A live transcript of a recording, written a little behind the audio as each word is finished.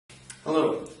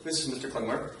Hello, this is Mr.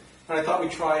 Klingler, and I thought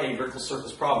we'd try a vertical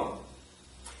circles problem.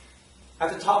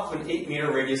 At the top of an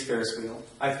 8-meter radius Ferris wheel,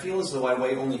 I feel as though I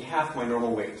weigh only half my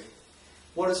normal weight.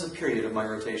 What is the period of my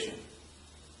rotation?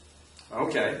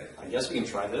 Okay, I guess we can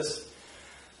try this.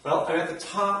 Well, I'm at the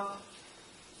top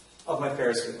of my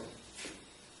Ferris wheel,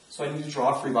 so I need to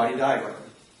draw a free body diagram.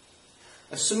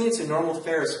 Assuming it's a normal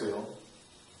Ferris wheel,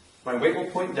 my weight will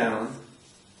point down,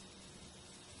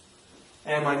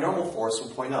 and my normal force will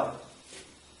point up.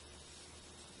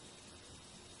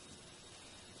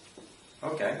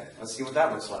 Okay, let's see what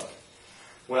that looks like.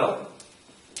 Well,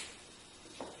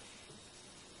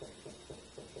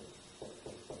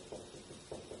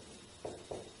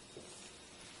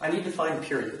 I need to find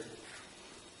period.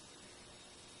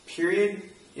 Period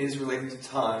is related to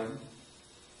time.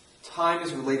 Time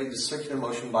is related to circular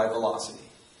motion by velocity.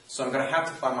 So I'm going to have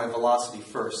to find my velocity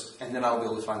first, and then I'll be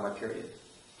able to find my period.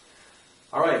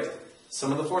 All right,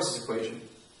 sum of the forces equation.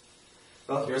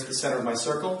 Well, here's the center of my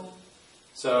circle.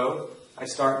 So I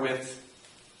start with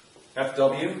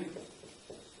Fw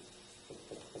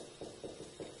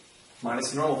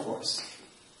minus the normal force.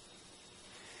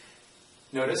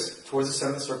 Notice, towards the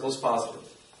center of the circle is positive.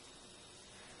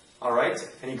 All right,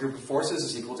 any group of forces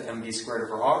is equal to mv squared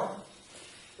over r.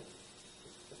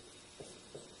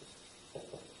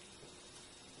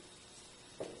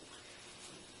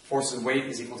 Force and weight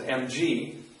is equal to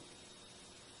mg.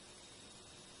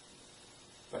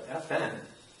 But Fn,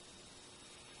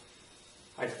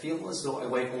 I feel as though I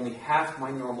weigh only half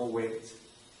my normal weight.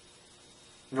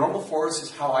 Normal force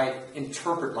is how I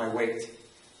interpret my weight.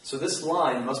 So this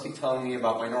line must be telling me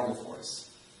about my normal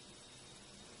force.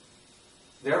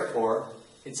 Therefore,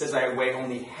 it says I weigh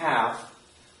only half.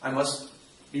 I must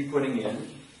be putting in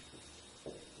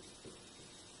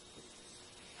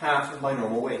half of my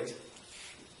normal weight.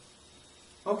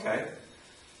 Okay.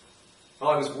 Well,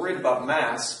 I was worried about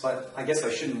mass, but I guess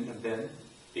I shouldn't have been,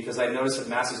 because I noticed that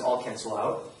masses all cancel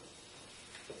out.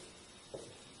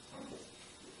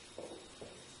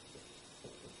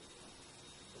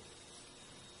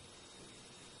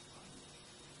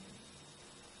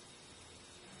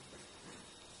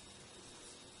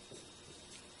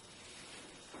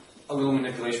 A little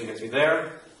manipulation gets me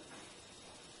there.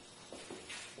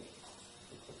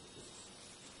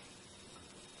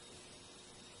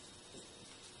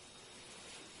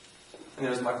 And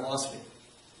there's my velocity.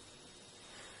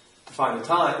 To find the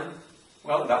time,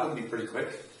 well, that would be pretty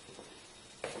quick.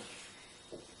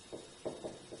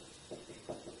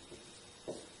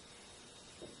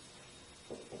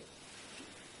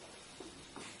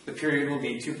 The period will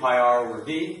be 2 pi r over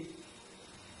v.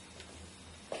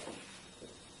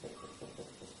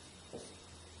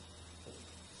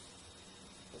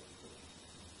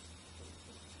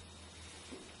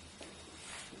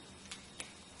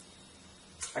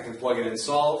 I can plug it in and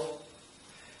solve.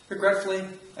 Regretfully,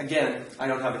 again, I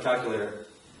don't have a calculator.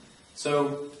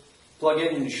 So, plug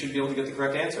in and you should be able to get the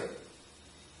correct answer.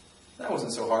 That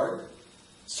wasn't so hard.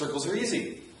 Circles are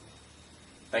easy.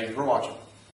 Thank you for watching.